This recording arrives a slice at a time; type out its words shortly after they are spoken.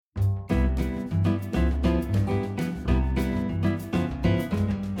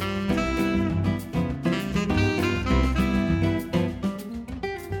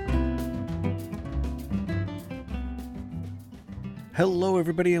Hello,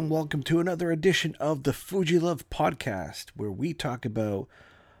 everybody, and welcome to another edition of the Fuji Love Podcast, where we talk about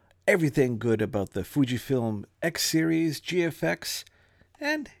everything good about the Fujifilm X Series, GFX,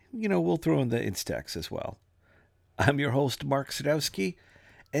 and, we'll throw in the Instax as well. I'm your host, Mark Sadowski,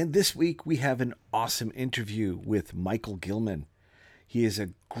 and this week we have an awesome interview with Michael Gilman. He is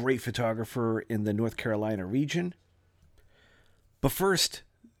a great photographer in the North Carolina region. But first,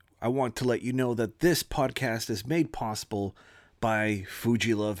 I want to let you know that this podcast is made possible by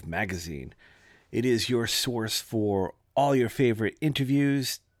Fuji Love Magazine. It is your source for all your favorite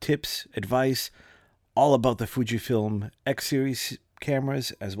interviews, tips, advice, all about the Fujifilm X Series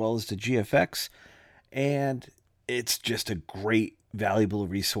cameras as well as the GFX. And it's just a great, valuable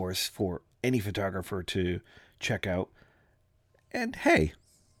resource for any photographer to check out. And hey,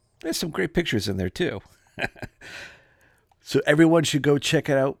 there's some great pictures in there too. So everyone should go check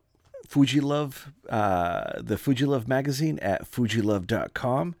it out. Fuji Love, the Fuji Love magazine at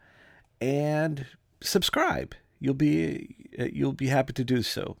fujilove.com, and subscribe. You'll be happy to do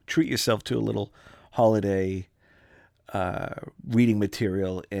so. Treat yourself to a little holiday reading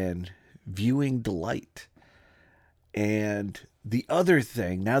material and viewing delight. And the other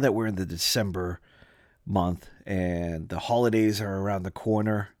thing, now that we're in the December month and the holidays are around the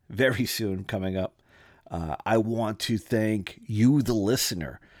corner, very soon coming up, I want to thank you, the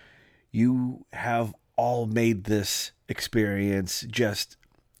listener. You have all made this experience just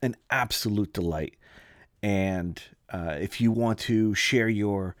an absolute delight. And if you want to share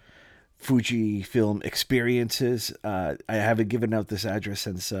your Fujifilm experiences, I haven't given out this address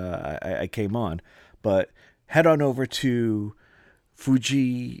since I came on, but head on over to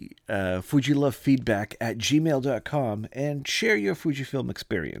fujilovefeedback@gmail.com and share your Fujifilm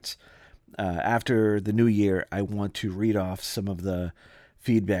experience. After the new year, I want to read off some of the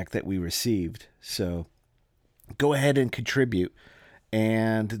feedback that we received. So go ahead and contribute.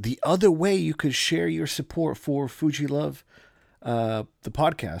 And the other way you could share your support for Fuji Love, the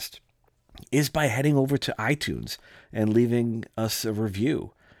podcast, is by heading over to iTunes and leaving us a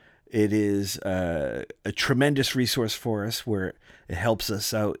review. It is a tremendous resource for us where it helps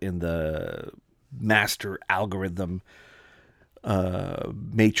us out in the master algorithm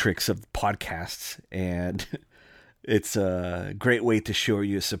matrix of podcasts. And it's a great way to show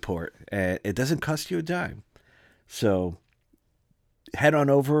your support. And it doesn't cost you a dime. So head on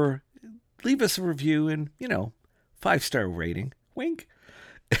over, leave us a review and, 5-star rating. Wink.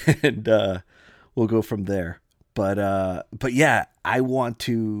 And we'll go from there. But yeah, I want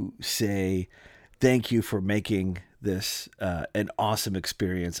to say thank you for making this an awesome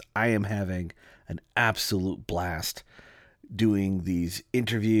experience. I am having an absolute blast doing these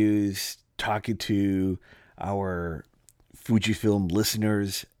interviews, talking to our Fujifilm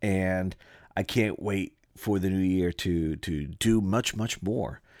listeners, and I can't wait for the new year to do much, much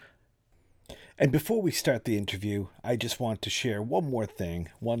more. And before we start the interview, I just want to share one more thing,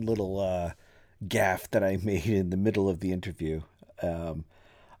 one little gaffe that I made in the middle of the interview.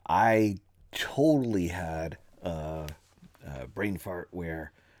 I totally had a brain fart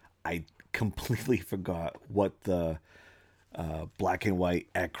where I completely forgot what the black and white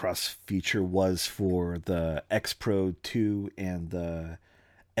at-cross feature was for the X Pro 2 and the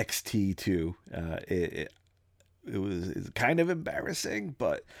XT2. It was kind of embarrassing,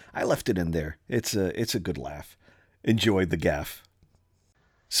 but I left it in there. It's a good laugh. Enjoyed the gaffe.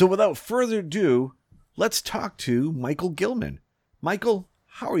 So without further ado, let's talk to Michael Gilman. Michael,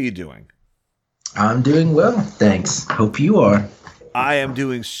 how are you doing? I'm doing well, thanks. Hope you are. I am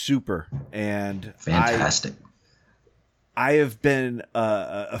doing super, and fantastic. I have been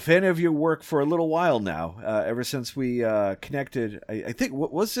a fan of your work for a little while now. Ever since we connected, I think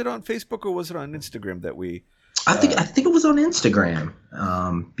was it on Facebook or was it on Instagram that we? I think it was on Instagram.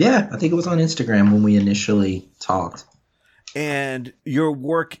 Yeah, I think it was on Instagram when we initially talked. And your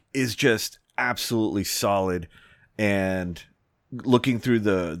work is just absolutely solid, and looking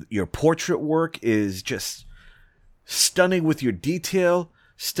through your portrait work is just stunning with your detail,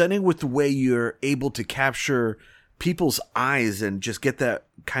 stunning with the way you're able to capture people's eyes and just get that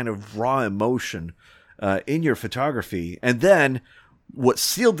kind of raw emotion in your photography. And then what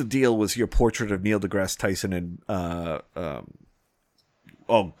sealed the deal was your portrait of Neil deGrasse Tyson and oh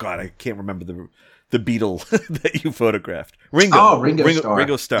God, I can't remember the Beatle that you photographed. Ringo. Oh, Ringo Starr.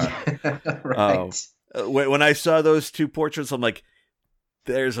 Ringo Starr. Right. When I saw those two portraits, I'm like,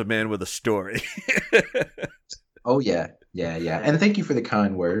 there's a man with a story. Oh, yeah. And thank you for the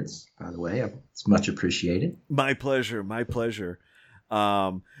kind words, by the way. It's much appreciated. My pleasure. Why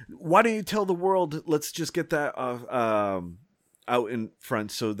don't you tell the world, let's just get that out in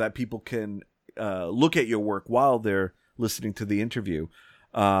front so that people can look at your work while they're listening to the interview,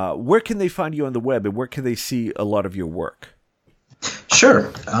 where can they find you on the web, and where can they see a lot of your work?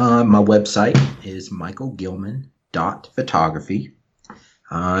 Sure. My website is michaelgilman.photography.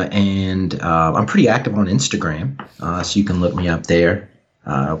 And I'm pretty active on Instagram, so you can look me up there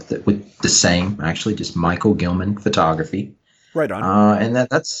with the same, actually, just Michael Gilman Photography. Right on. And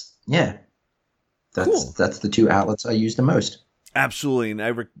that's Cool. That's the two outlets I use the most. Absolutely, and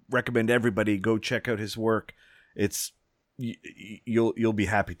I recommend everybody go check out his work. It's you'll be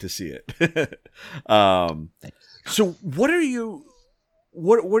happy to see it. So what are you?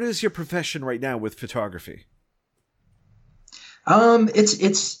 What is your profession right now with photography?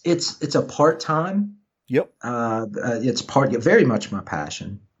 It's a part-time. Yep. It's very much my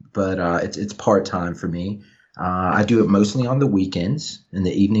passion, but it's part-time for me. I do it mostly on the weekends, in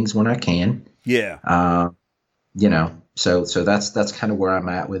the evenings when I can. Yeah. So that's kind of where I'm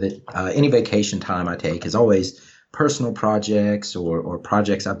at with it. Any vacation time I take is always personal projects or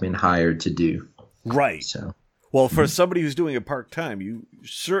projects I've been hired to do. Right. So. Well, for somebody who's doing it part-time, you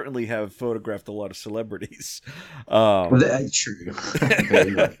certainly have photographed a lot of celebrities. True.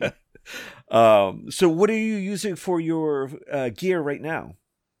 Very right. So what are you using for your gear right now?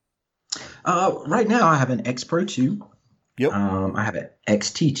 Right now, I have an X Pro 2. Yep. I have an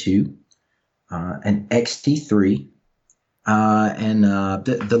XT2, an XT3, and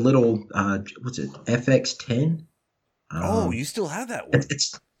the little, what's it, FX10? You still have that one?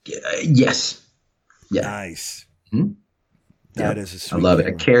 Yes. Yeah. Nice. Mm-hmm. That is a sweet I love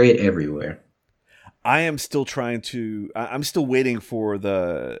camera. it. I carry it everywhere. I am still I'm still waiting for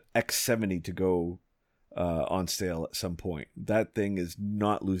the X70 to go on sale at some point. That thing is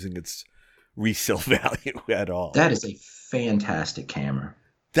not losing its resale value at all. That is a fantastic camera.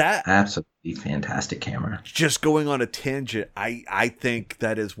 Absolutely fantastic camera. Just going on a tangent, I think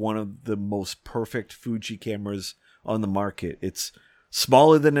that is one of the most perfect Fuji cameras on the market. It's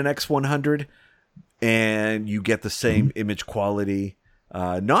smaller than an X100, and you get the same image quality.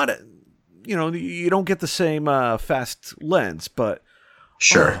 You don't get the same fast lens, but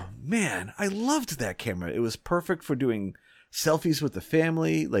sure. Oh, man, I loved that camera. It was perfect for doing selfies with the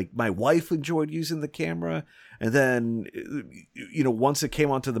family. Like, my wife enjoyed using the camera, and then once it came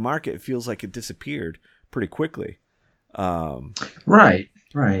onto the market, it feels like it disappeared pretty quickly. Right.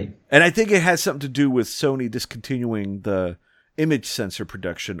 And I think it has something to do with Sony discontinuing the image sensor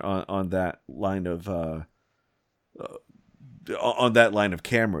production on that line of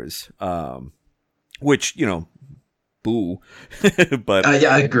cameras, which boo. But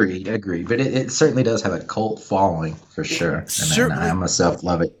yeah, I agree. But it certainly does have a cult following for sure. And I myself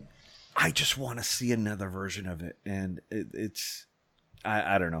love it. I just want to see another version of it, and it's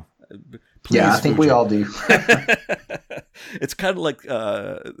I don't know. Please, yeah, I think Fuji. we all do. It's kind of like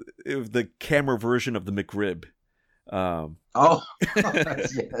the camera version of the McRib. Yes,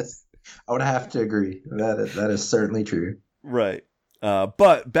 I would have to agree. That is certainly true. Right.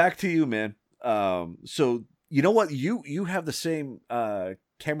 But back to you, man. So you know what? You have the same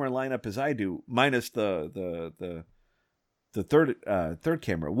camera lineup as I do, minus the third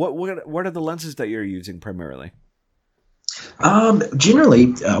camera. What are the lenses that you're using primarily?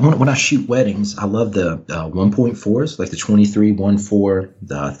 Generally, when I shoot weddings, I love the 1.4s, like the 23 1.4,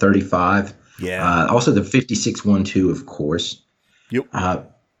 the 35. Yeah. Also the 56 1.2, of course. Yep.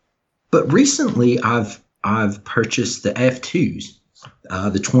 But recently, I've purchased the F2s,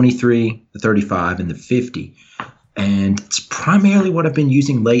 the 23, the 35, and the 50, and it's primarily what I've been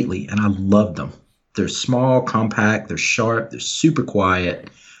using lately, and I love them. They're small, compact, they're sharp, they're super quiet,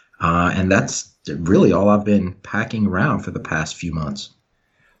 and that's really all I've been packing around for the past few months.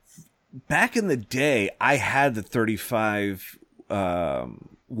 Back in the day, I had the 35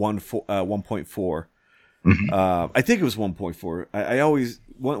 1.4. Mm-hmm. I think it was 1.4. I always,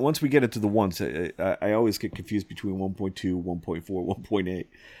 once we get into the ones, I always get confused between 1.2, 1.4, 1.8.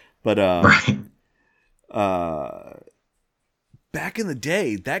 But right. Back in the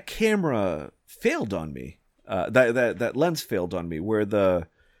day, that camera failed on me. That lens failed on me, where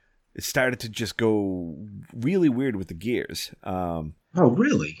it started to just go really weird with the gears. Oh,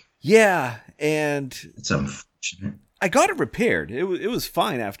 really? Yeah, and it's unfortunate. I got it repaired. It was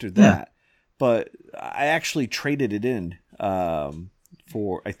fine after that, but I actually traded it in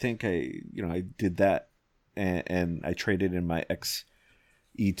for. I think I did that, and I traded in my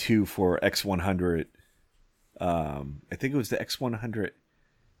XE2 for X100. I think it was the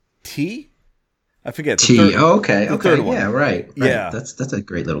X100T. I forget. T. Okay. Yeah. Right. Yeah. That's a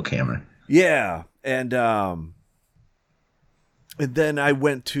great little camera. Yeah, and then I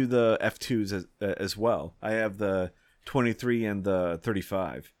went to the F2s as well. I have the 23 and the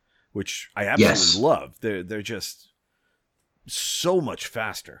 35, which I absolutely love. They're just so much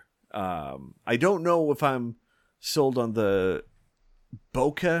faster. I don't know if I'm sold on the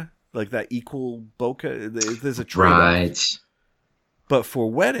bokeh, like that equal bokeh. There's a trade-off. Right. But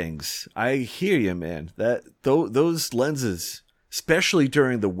for weddings, I hear you, man. That those lenses, especially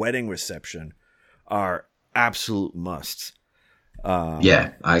during the wedding reception, are absolute musts.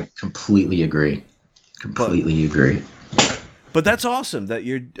 Yeah, I completely agree. Completely agree. But that's awesome that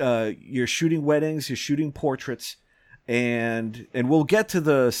you're shooting weddings, you're shooting portraits, and we'll get to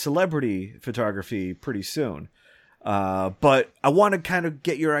the celebrity photography pretty soon. But I want to kind of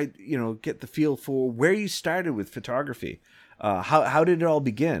get get the feel for where you started with photography. How did it all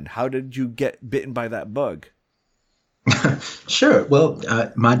begin? How did you get bitten by that bug? Sure. Well,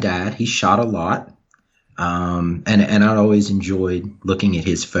 my dad, he shot a lot. And I always enjoyed looking at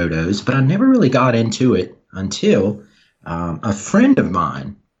his photos, but I never really got into it until a friend of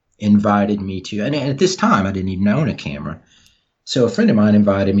mine invited me to, and at this time I didn't even own a camera. So a friend of mine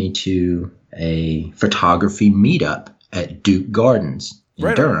invited me to a photography meetup at Duke Gardens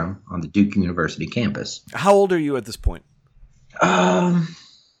in Durham on the Duke University campus. How old are you at this point?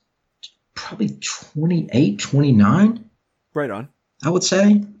 Probably 28, 29. Right on. I would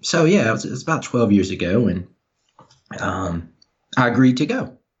say. So yeah, it was about 12 years ago, and I agreed to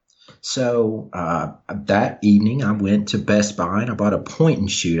go. So that evening, I went to Best Buy and I bought a point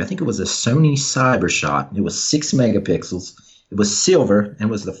and shoot. I think it was a Sony CyberShot. It was 6 megapixels. It was silver and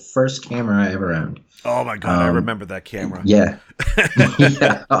was the first camera I ever owned. Oh my God, I remember that camera. Yeah.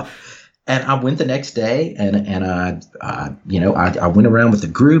 Yeah. And I went the next day, and I went around with the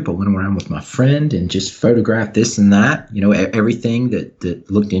group. I went around with my friend and just photographed this and that, everything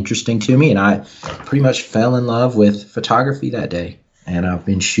that looked interesting to me. And I pretty much fell in love with photography that day, and I've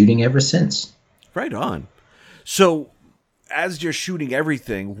been shooting ever since. Right on. So as you're shooting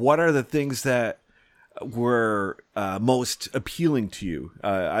everything, what are the things that were most appealing to you?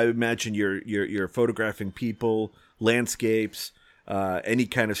 I imagine you're photographing people, landscapes, any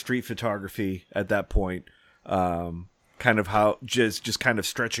kind of street photography at that point, kind of how just kind of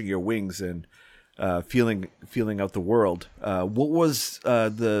stretching your wings and feeling out the world. What was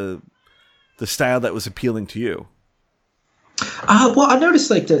the style that was appealing to you? Well, I noticed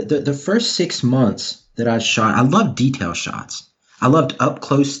like the first 6 months that I shot, I loved detail shots. I loved up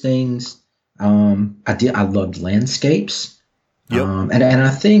close things. I loved landscapes. Yep. And I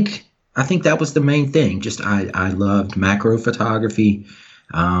think that was the main thing. Just I loved macro photography,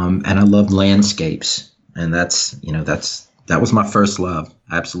 and I loved landscapes, and that was my first love.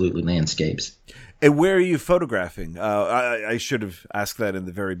 Absolutely, landscapes. And where are you photographing? I should have asked that in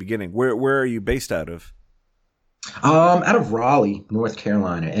the very beginning. Where are you based out of? Out of Raleigh, North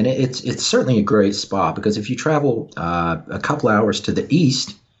Carolina, and it's certainly a great spot because if you travel a couple hours to the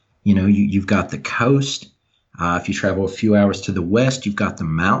east, you've got the coast. If you travel a few hours to the west, you've got the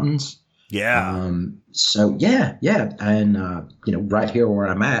mountains. Yeah. So yeah. And, right here where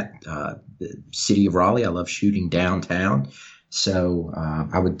I'm at, the city of Raleigh, I love shooting downtown. So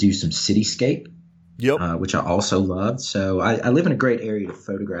I would do some cityscape, which I also loved. So I live in a great area to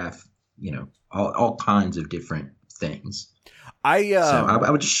photograph, all kinds of different things. So I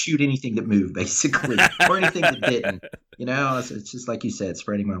would just shoot anything that moved, basically, or anything that didn't. It's just like you said,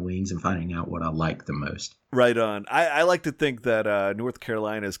 spreading my wings and finding out what I like the most. Right on. I like to think that North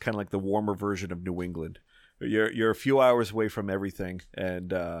Carolina is kind of like the warmer version of New England. You're a few hours away from everything, and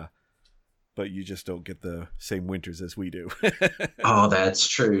but you just don't get the same winters as we do. Oh, that's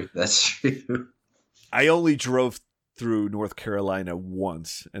true. That's true. I only drove through North Carolina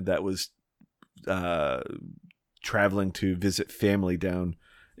once, and that was traveling to visit family down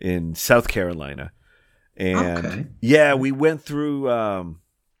in South Carolina. And we went through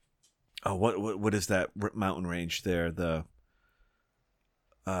what is that mountain range there? The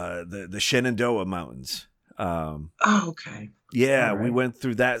Shenandoah Mountains. Yeah, we went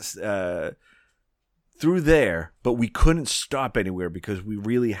through that through there, but we couldn't stop anywhere because we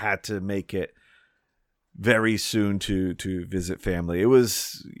really had to make it very soon to visit family. It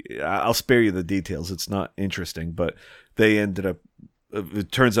was, I'll spare you the details. It's not interesting, but they ended up,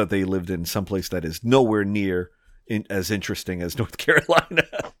 it turns out they lived in someplace that is nowhere near as interesting as North Carolina.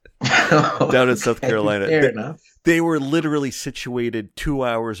 Down in South Carolina. Fair enough. They were literally situated 2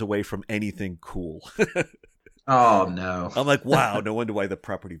 hours away from anything cool. Oh, no. I'm like, wow, no wonder why the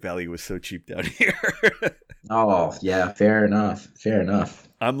property value was so cheap down here. Oh, yeah, fair enough. Fair enough.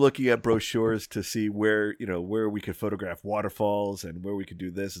 I'm looking at brochures to see where we could photograph waterfalls and where we could do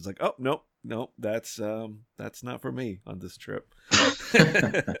this. It's like, oh, nope, that's not for me on this trip.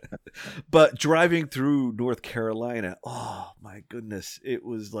 But driving through North Carolina, oh my goodness, it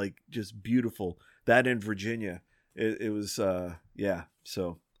was like just beautiful. That in Virginia, it was yeah.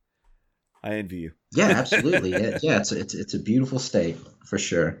 So I envy you. Yeah, absolutely. Yeah, it's a beautiful state for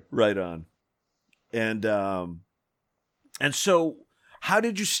sure. Right on. And so how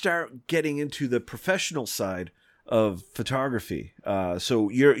did you start getting into the professional side of photography? So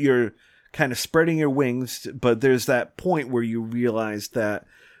you're kind of spreading your wings, but there's that point where you realize that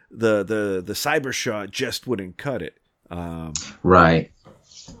the cyber shot just wouldn't cut it. Right.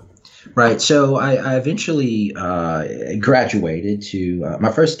 Right. So I eventually graduated to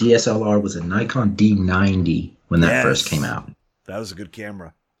my first DSLR was a Nikon D90 when that first came Yes, out. that was a good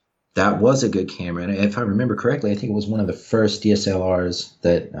camera. That was a good camera, and if I remember correctly, I think it was one of the first DSLRs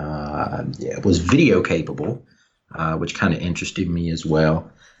that yeah, was video capable, which kind of interested me as well.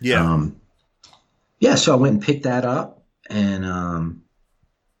 Yeah. Um, yeah, so I went and picked that up, and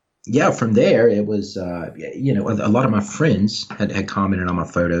yeah, from there it was a lot of my friends had commented on my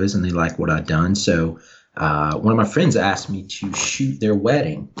photos and they liked what I'd done. So one of my friends asked me to shoot their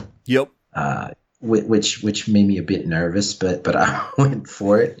wedding, Yep. which made me a bit nervous, but I went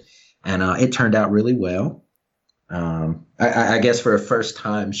for it, and it turned out really well. I guess for a first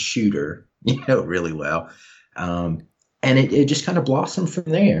time shooter, really well, and it just kind of blossomed from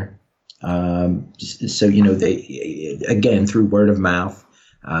there. So they again through word of mouth.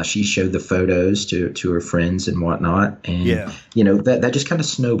 She showed the photos to her friends and whatnot, and Yeah. That just kind of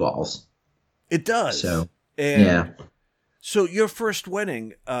snowballs. It does. So And yeah, so your first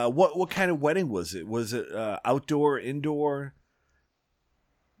wedding, what kind of wedding was it? Was it outdoor, indoor?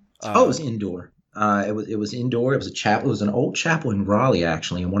 it was indoor. It was indoor. It was a chapel. It was an old chapel in Raleigh,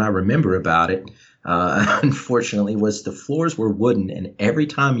 actually. And what I remember about it, unfortunately, was the floors were wooden, and every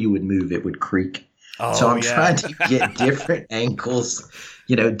time you would move, it would creak. So Oh I'm yeah. trying to get different angles,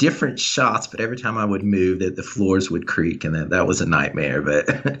 different shots, but every time I would move, the floors would creak, and that was a nightmare. But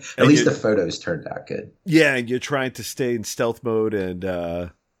at And least the you photos turned out good. yeah, and you're trying to stay in stealth mode and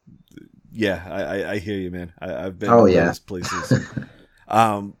yeah, I hear you, man. I've been Oh to yeah. those places.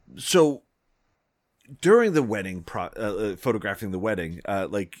 So during the wedding, photographing the wedding,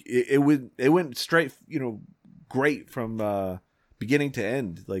 like it went straight, great from beginning to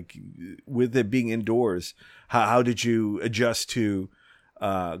end. Like with it being indoors, how did you adjust to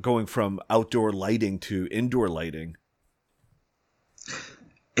going from outdoor lighting to indoor lighting?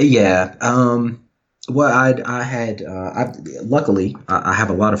 Yeah. Well, I had luckily I have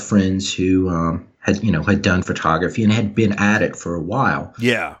a lot of friends who had done photography and had been at it for a while.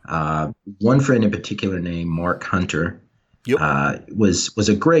 Yeah. One friend in particular named Mark Hunter Yep. was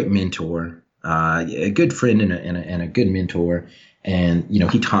a great mentor, a good friend and a good mentor. And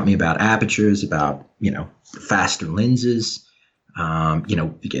he taught me about apertures, about faster lenses, the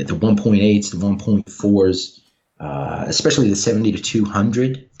 1.8s, the 1.4s. Especially the 70 to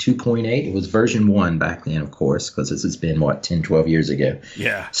 200 2.8. It was version 1 back then, of course, because this has been 10, 12 years ago.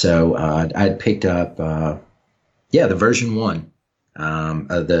 Yeah. So I'd picked up the version 1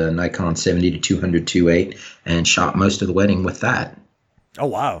 of the Nikon 70 to 200 2.8 and shot most of the wedding with that. Oh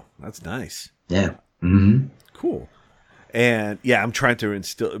wow, that's nice. Yeah. Mm-hmm. Cool. And yeah, I'm trying to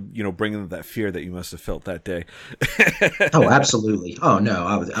instill, bring in that fear that you must have felt that day. Oh, absolutely. Oh no,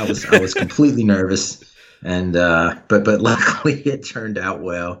 I was completely nervous, and but luckily it turned out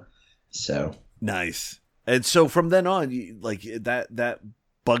well. So Nice. And so from then on, like that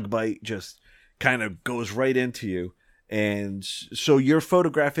bug bite just kind of goes right into you. And so you're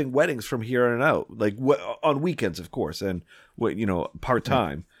photographing weddings from here on out, like on weekends, of course, and part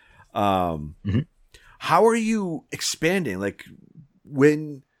time. Um, Mhm. how are you expanding? Like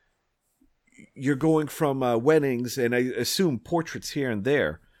when you're going from weddings and I assume portraits here and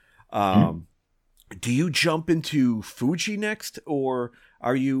there. Mhm. Um, do you jump into Fuji next, or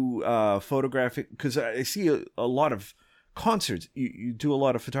are you photographing? Because I see a lot of concerts. You do a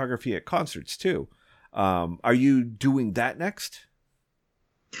lot of photography at concerts too. Are you doing that next?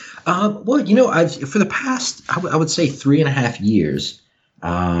 Well, I've for the past, I would say 3.5 years,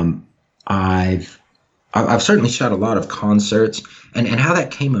 um, I've I've certainly shot a lot of concerts, and how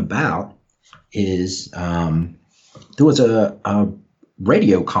that came about is there was a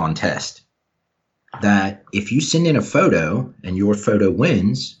radio contest that if you send in a photo and your photo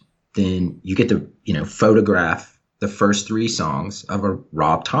wins, then you get to photograph the first three songs of a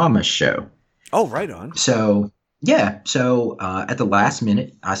Rob Thomas show. Oh, right on. So yeah, so at the last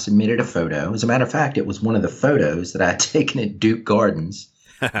minute, I submitted a photo. As a matter of fact, it was one of the photos that I had taken at Duke Gardens,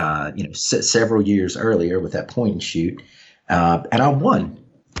 several years earlier with that point and shoot, and I won.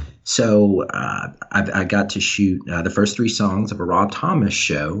 So I got to shoot the first three songs of a Rob Thomas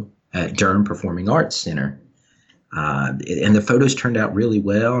show at Durham Performing Arts Center, and the photos turned out really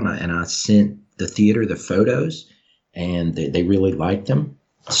well. And I sent the theater the photos, and they really liked them.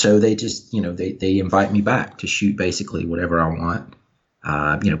 So they just, they invite me back to shoot basically whatever I want.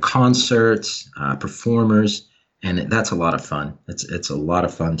 Concerts, performers, and that's a lot of fun. It's a lot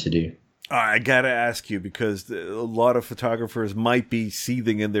of fun to do. I gotta ask you because a lot of photographers might be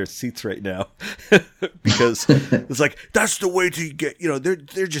seething in their seats right now because it's like that's the way to get.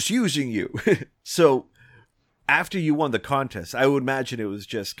 They're just using you. So after you won the contest, I would imagine it was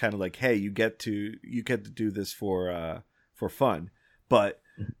just kind of like, hey, you get to do this for fun. But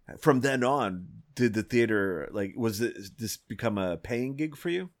from then on, did the theater this become a paying gig for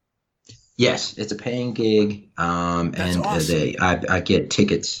you? Yes, it's a paying gig, That's and awesome. I get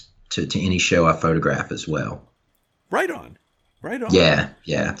tickets to any show I photograph as well. Right on. Right on. Yeah,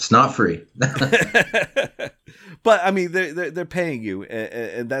 it's not free. But I mean, they're paying you,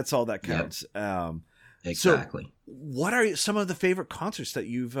 and that's all that Yep, counts. So, exactly. what are some of the favorite concerts that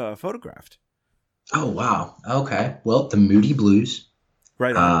you've photographed? Oh wow. Okay. Well, the Moody Blues.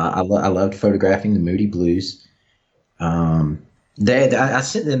 Right on. I loved photographing the Moody Blues. Um, I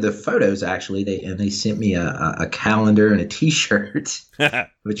sent them the photos actually. They sent me a calendar and a T-shirt,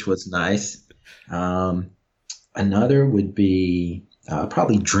 which was nice. Um, Another would be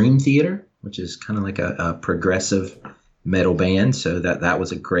probably Dream Theater, which is kind of like a progressive metal band. So that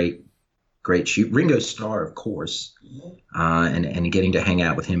was a great shoot. Ringo Starr, of course, and getting to hang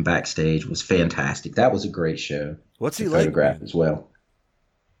out with him backstage was fantastic. That was a great show What's to he like, photograph man? as well.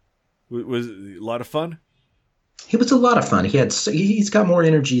 Was it a lot of fun? It was a lot of fun. He's got more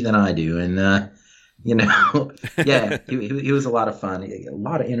energy than I do, and yeah, he was a lot of fun. A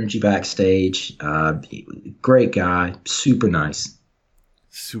lot of energy backstage. Great guy, super nice.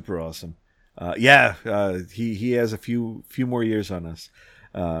 Super awesome. Yeah, he has a few more years on us.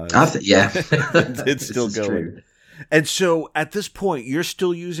 Yeah, It's this still is going. true. And so at this point, you're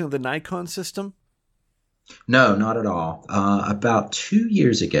still using the Nikon system? No, not at all. About 2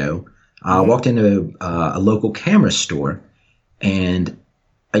 years ago, I Hmm. walked into a local camera store, and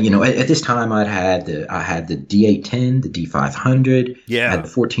at this time I had the D810, the D500, I had Yeah, the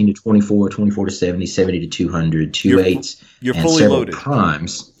 14 to 24, 24 to 70, 70 to 200, you're two eights, you're and fully several loaded.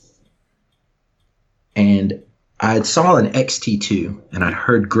 primes. And I saw an XT2, and I'd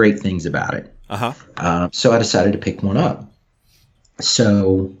heard great things about it. Uh huh. So I decided to pick one up.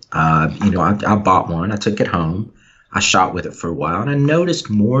 So, I bought one. I took it home. I shot with it for a while, and I noticed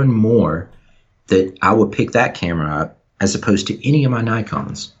more and more that I would pick that camera up as opposed to any of my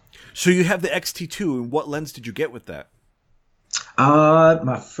Nikons. So you have the XT2, and what lens did you get with that?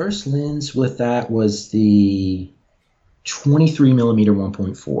 My first lens with that was the 23 millimeter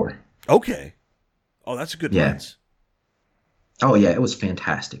 1.4. Okay. Oh, that's a good Yeah. lens. Oh, yeah. It was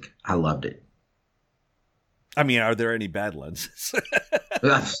fantastic. I loved it. I mean, are there any bad lenses?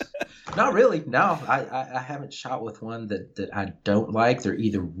 Not really. No, I haven't shot with one that I don't like. They're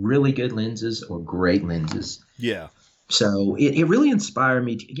either really good lenses or great lenses. Yeah. So it really inspired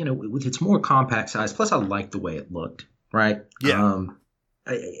me to, with its more compact size. Plus, I liked the way it looked, right? Yeah.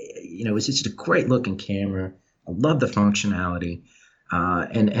 It's just a great looking camera. I love the functionality.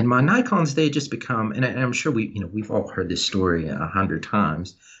 And my Nikons, they just become, and I'm sure we've all heard this story 100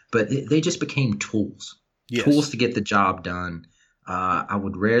 times, but they just became tools, tools Yes. to get the job done. I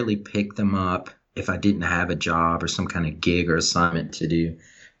would rarely pick them up if I didn't have a job or some kind of gig or assignment to do.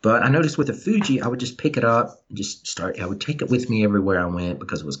 But I noticed with the Fuji, I would just pick it up and just start. I would take it with me everywhere I went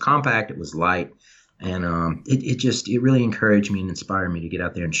because it was compact, it was light, and it really encouraged me and inspired me to get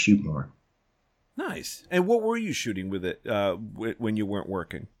out there and shoot more. Nice. And what were you shooting with it when you weren't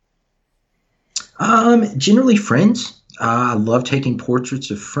working? Generally friends. I love taking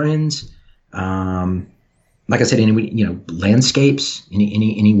portraits of friends. Um, like I said, landscapes.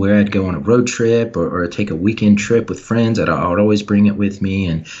 Anywhere I'd go on a road trip or take a weekend trip with friends, I would always bring it with me.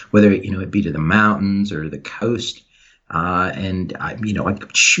 And whether it be to the mountains or the coast, and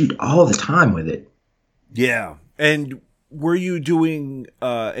I'd shoot all the time with it. Yeah. And were you doing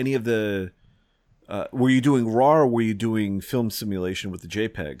any of the were you doing RAW or were you doing film simulation with the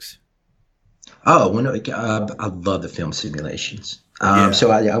JPEGs? Oh, I love the film simulations. Yeah. So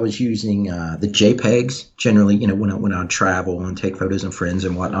I was using the JPEGs generally. When I travel and take photos of friends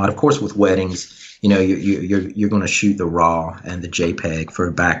and whatnot. Of course, with weddings, you're going to shoot the RAW and the JPEG for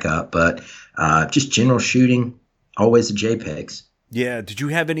a backup. But just general shooting, always the JPEGs. Yeah. Did you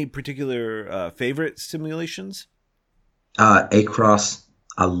have any particular favorite simulations? Across,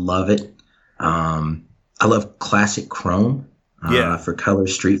 I love it. I love classic chrome Yeah. for color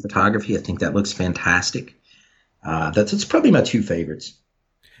street photography. I think that looks fantastic. That's probably my two favorites.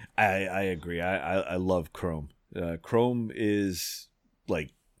 I agree. I love Chrome. Chrome is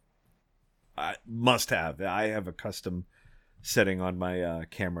like must have. I have a custom setting on my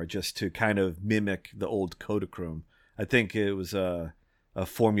camera just to kind of mimic the old Kodachrome. I think it was a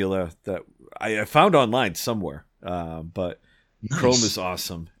formula that I found online somewhere, but nice. Chrome is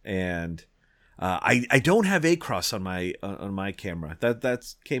awesome, and I don't have Acros on my camera.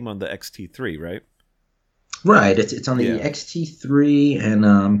 That came on the XT3, right? Right. It's on the XT3,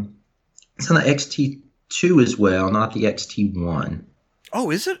 and it's on the XT2 as well, not the XT1.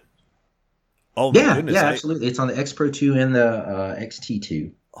 Oh, is it? Oh, my goodness. Yeah, absolutely. It's on the X Pro 2 and the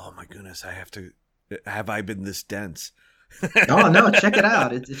XT2. Oh, my goodness. Have I been this dense? Oh, no. Check it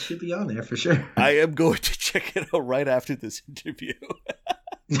out. It should be on there for sure. I am going to check it out right after this interview.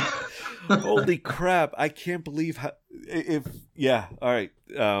 Holy crap. I can't believe how. All right.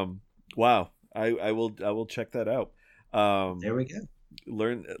 Wow. I will check that out. There we go.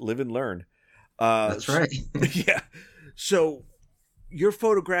 Live and learn. That's right. Yeah. So you're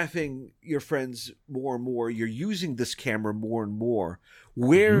photographing your friends more and more. You're using this camera more and more.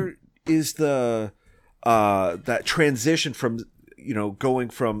 Where is the that transition from going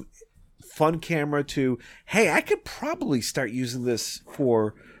from fun camera to, hey, I could probably start using this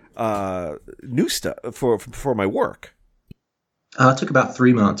for new stuff for my work? It took about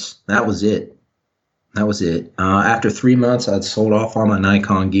 3 months. That was it. After 3 months, I'd sold off all my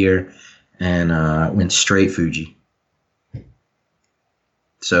Nikon gear and went straight Fuji.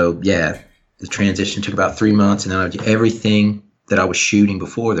 So, yeah, the transition took about 3 months, and then I would do everything that I was shooting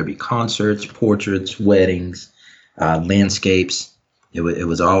before. There'd be concerts, portraits, weddings, landscapes. It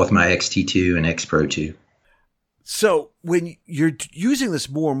was all with my XT2 and X Pro 2. So when you're using this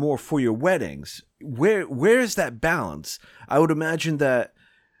more and more for your weddings, where is that balance? I would imagine that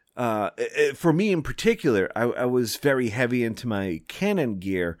for me in particular, I was very heavy into my Canon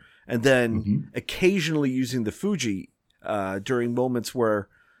gear, and then occasionally using the Fuji during moments where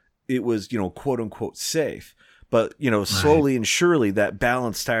it was, quote unquote safe. But, slowly and surely that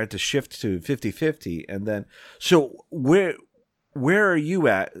balance started to shift to 50-50. And then, so where are you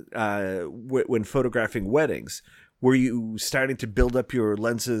at when photographing weddings? Were you starting to build up your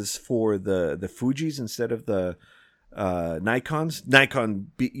lenses for the Fujis instead of the Nikons?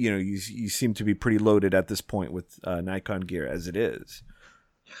 Nikon, you seem to be pretty loaded at this point with Nikon gear as it is.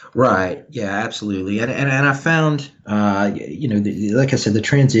 Right. Yeah, absolutely. And I found, like I said, the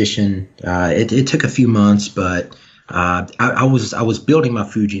transition, it took a few months, but I was building my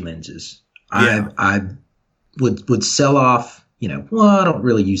Fuji lenses. Yeah. I would sell off, I don't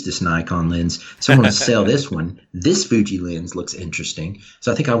really use this Nikon lens, so I'm going to sell this one. This Fuji lens looks interesting.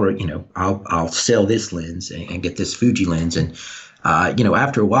 So I think I'll sell this lens and get this Fuji lens. And,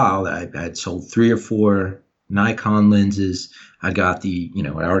 after a while, I'd sold 3 or 4 Nikon lenses. I got I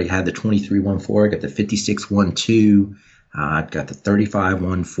already had the 23-1.4. I got the 56-1.2. I got the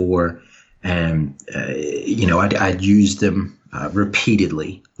 35-1.4. And, I'd used them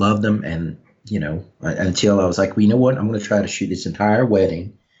repeatedly, loved them. And, until I was like, well, you know what? I'm going to try to shoot this entire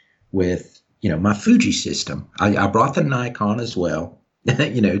wedding with, my Fuji system. I brought the Nikon as well,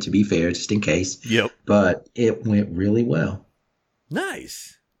 to be fair, just in case. Yep. But it went really well.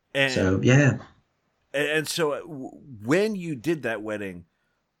 Nice. So, yeah. And so when you did that wedding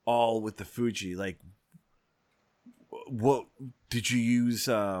all with the Fuji, like, what did you use?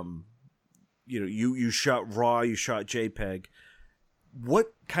 You shot RAW, you shot JPEG.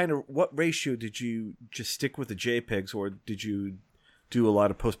 What ratio did you just stick with the JPEGs, or did you do a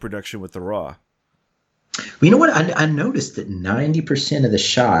lot of post-production with the RAW? Well, you know what? I noticed that 90% of the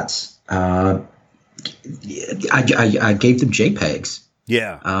shots, I gave them JPEGs.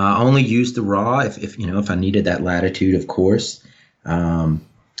 Yeah. I only used the RAW if I needed that latitude, of course.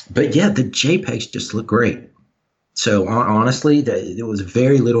 But yeah, the JPEGs just look great. So honestly, there was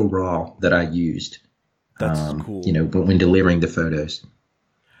very little RAW that I used. That's cool. But when delivering the photos.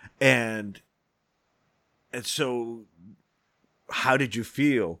 And so, how did you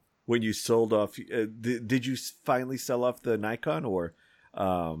feel when you sold off? Did you finally sell off the Nikon, or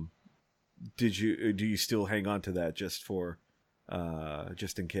do you still hang on to that just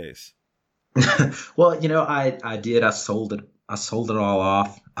in case? Well, I did. I sold it all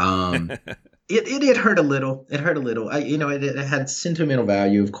off. It hurt a little. It hurt a little. It had sentimental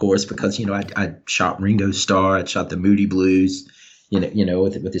value, of course, because I shot Ringo Starr, I shot the Moody Blues,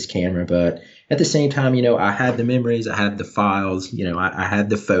 with this camera. But at the same time, I had the memories, I had the files, I had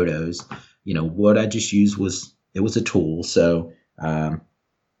the photos. What I just used was a tool. So,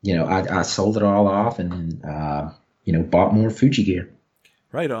 I sold it all off and bought more Fuji gear.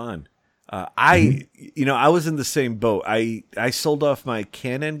 Right on. I was in the same boat. I sold off my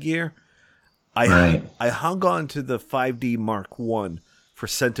Canon gear. I hung on to the 5D Mark I for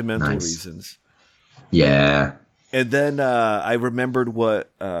sentimental Nice. reasons. Yeah. And then I remembered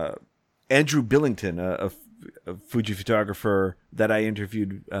what Andrew Billington, a Fuji photographer that I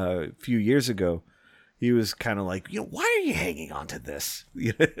interviewed a few years ago, he was kind of like, why are you hanging on to this?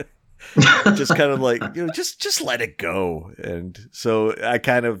 Just kind of like, just let it go. And so I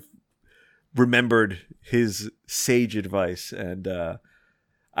kind of remembered his sage advice, and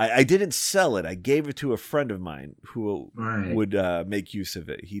I didn't sell it. I gave it to a friend of mine who would make use of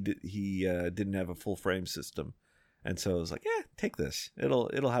it. He didn't have a full frame system, and so I was like, take this.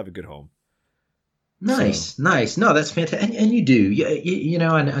 It'll have a good home. Nice. No, that's fantastic. And you do.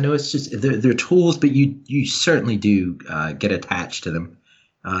 I know it's just they're tools, but you certainly do get attached to them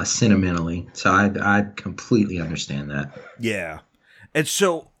sentimentally. So I completely understand that. Yeah. And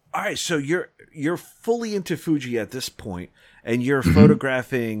so, all right, so you're fully into Fuji at this point, and you're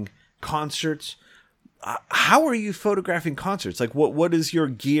photographing concerts. How are you photographing concerts? Like, what is your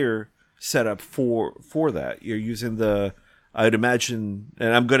gear setup for that? You're using I'd imagine,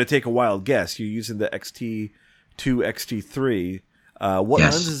 and I'm going to take a wild guess, you're using the XT2, XT3. What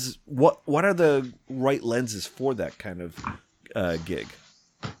Yes. lenses? What are the right lenses for that kind of gig?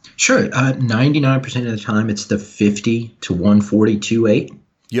 Sure. 99% of the time, it's the 50 to 140 2.8.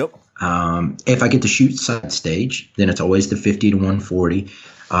 Yep. If I get to shoot side stage, then it's always the 50 to 140.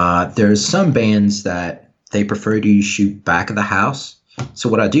 There's some bands that they prefer to shoot back of the house. So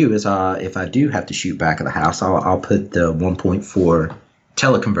what I do is, if I do have to shoot back of the house, I'll put the 1.4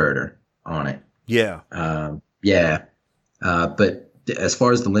 teleconverter on it. Yeah. But as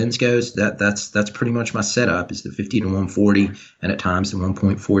far as the lens goes, that's pretty much my setup is the 50 to 140, and at times the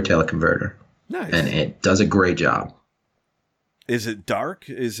 1.4 teleconverter. Nice. And it does a great job. Is it dark?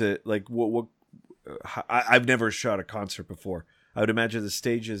 Is it like what? I've never shot a concert before. I would imagine the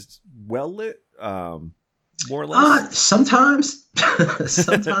stage is well lit, more or less. Sometimes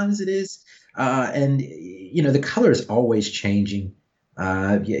it is, and the color is always changing.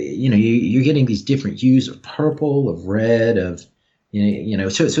 You're getting these different hues of purple, of red, of so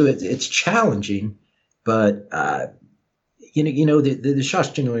it's challenging, but the shots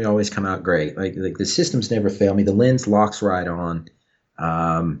generally always come out great. Like the systems never fail me. The lens locks right on,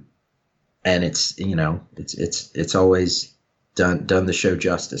 and it's always done the show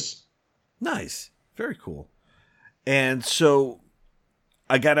justice. Nice, very cool. And so,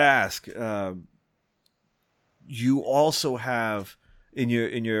 I gotta ask, you also have in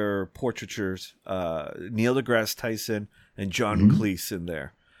your portraitures Neil deGrasse Tyson and John Cleese in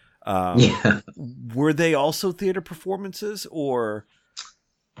there. Yeah. Were they also theater performances, or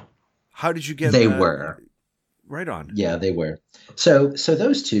how did you get? They were. Right on. Yeah, they were. So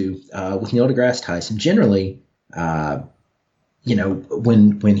those two with Neil deGrasse Tyson, generally, when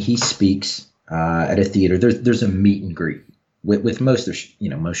he speaks at a theater, there's a meet and greet with most of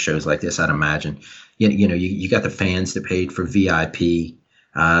most shows like this. I'd imagine you got the fans that paid for VIP.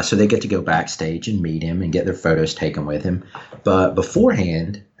 So they get to go backstage and meet him and get their photos taken with him. But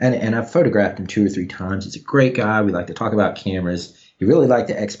beforehand, and I've photographed him 2 or 3 times. He's a great guy. We like to talk about cameras. He really liked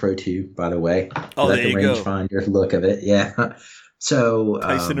the X Pro 2, by the way. Oh, like there you the go. rangefinder look of it. Yeah. So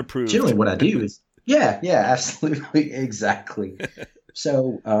Tyson approved. Generally, what I do is absolutely, exactly.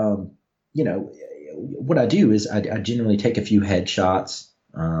 So what I do is I generally take a few headshots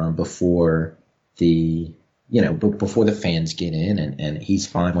before before the fans get in, and he's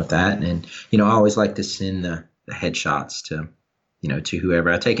fine with that. And I always like to send the headshots to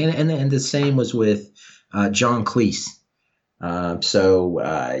whoever I take. And the same was with John Cleese. And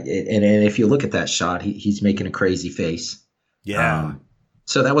if you look at that shot, he's making a crazy face. Yeah.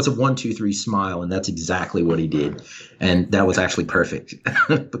 So that was a 1, 2, 3 smile, and that's exactly what he did. And that was actually perfect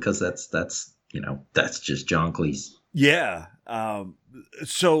because that's just John Cleese. Yeah.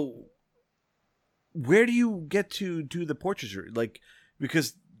 So where do you get to do the portraiture? Like,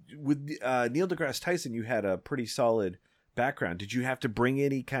 because with Neil deGrasse Tyson, you had a pretty solid background. Did you have to bring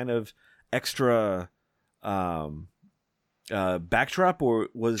any kind of extra backdrop, or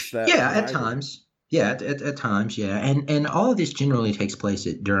was that? Yeah, at times. Yeah, at times, yeah. And all of this generally takes place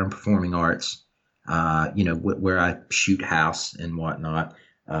at Durham Performing Arts, where I shoot house and whatnot.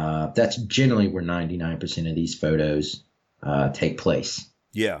 That's generally where 99% of these photos take place.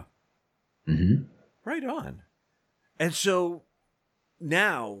 Yeah. Mm-hmm. Right on. And so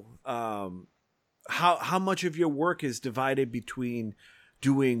now, how much of your work is divided between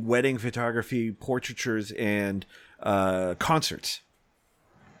doing wedding photography, portraitures, and concerts?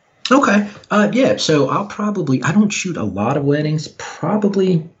 Okay. Yeah. So I don't shoot a lot of weddings.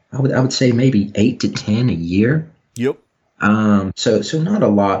 Probably, I would say maybe 8 to 10 a year. Yep. So not a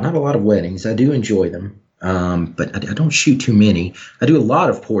lot of weddings. I do enjoy them. but I don't shoot too many. I do a lot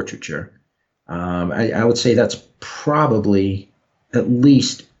of portraiture. I would say that's probably at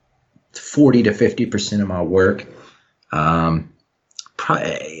least 40 to 50% of my work. The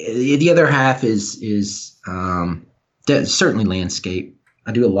other half is certainly landscape.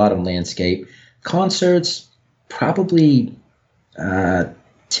 I do a lot of landscape. Concerts, probably 10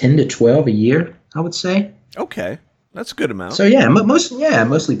 to 12 a year, I would say. Okay, that's a good amount. So yeah,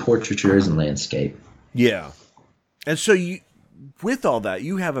 mostly portraitures and landscape. Yeah, and so with all that,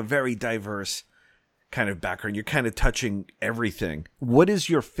 you have a very diverse kind of background. You're kind of touching everything. What is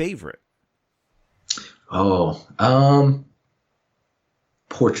your favorite?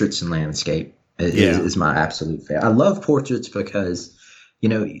 Portraits and landscape is my absolute favorite. I love portraits because,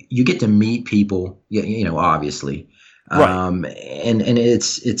 you get to meet people, obviously. Right. And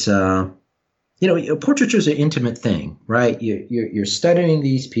it's portraiture is an intimate thing, right? You're studying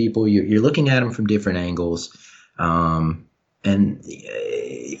these people, you're looking at them from different angles. And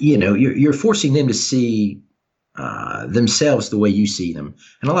you're forcing them to see themselves the way you see them,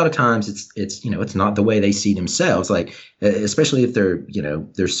 and a lot of times it's not the way they see themselves. Like, especially if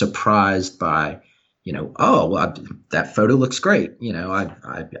they're surprised by, oh well, that photo looks great.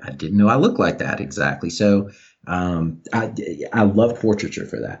 I didn't know I looked like that exactly. So I love portraiture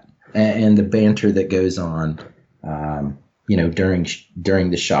for that, and the banter that goes on. During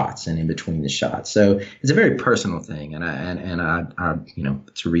the shots and in between the shots. So it's a very personal thing, and I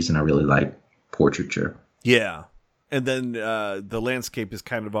it's a reason I really like portraiture. Yeah, and then the landscape is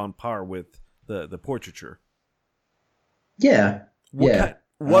kind of on par with the portraiture. Yeah.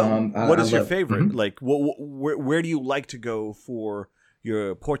 What is your favorite? Mm-hmm. Like, where do you like to go for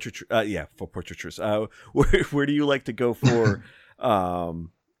your portraiture? For portraitures. Where do you like to go for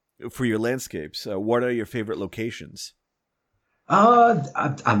your landscapes? What are your favorite locations?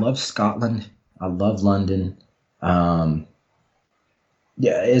 I love Scotland. I love London. As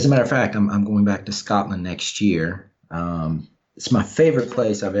a matter of fact, I'm going back to Scotland next year. It's my favorite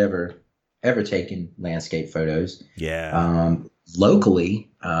place I've ever taken landscape photos. Yeah. Locally,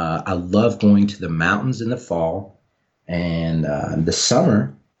 I love going to the mountains in the fall, and the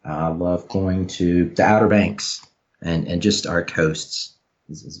summer, I love going to the Outer Banks and just our coasts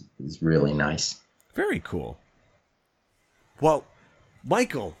is really nice. Very cool. Well,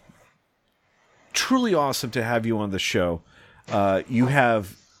 Michael, truly awesome to have you on the show. You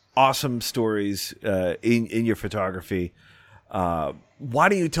have awesome stories in your photography. Why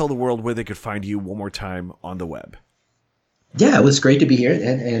don't you tell the world where they could find you one more time on the web? Yeah, it was great to be here.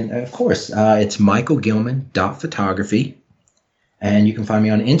 And of course, it's michaelgilman.photography. And you can find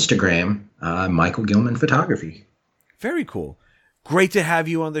me on Instagram, Michael Gilman Photography. Very cool. Great to have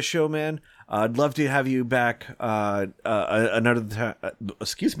you on the show, man. I'd love to have you back another time.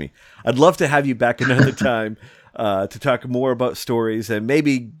 Excuse me. I'd love to have you back another time to talk more about stories and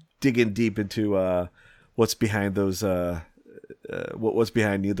maybe dig in deep into what's behind those. What's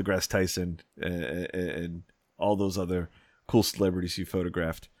behind Neil deGrasse Tyson and all those other cool celebrities you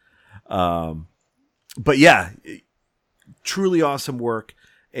photographed. But yeah, truly awesome work,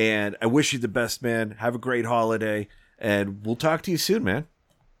 and I wish you the best, man. Have a great holiday, and we'll talk to you soon, man.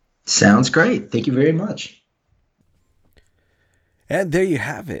 Sounds great. Thank you very much. And there you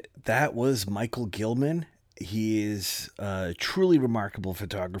have it. That was Michael Gilman. He is a truly remarkable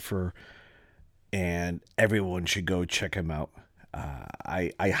photographer, and everyone should go check him out.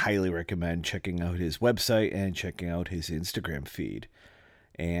 I highly recommend checking out his website and checking out his Instagram feed.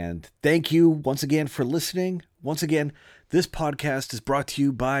 And thank you once again for listening. Once again, this podcast is brought to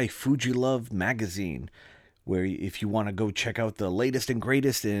you by Fujilove Magazine, where if you want to go check out the latest and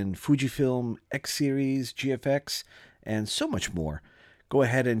greatest in Fujifilm X Series, GFX, and so much more, go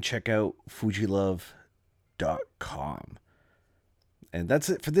ahead and check out fujilove.com. And that's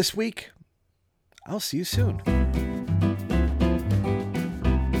it for this week. I'll see you soon.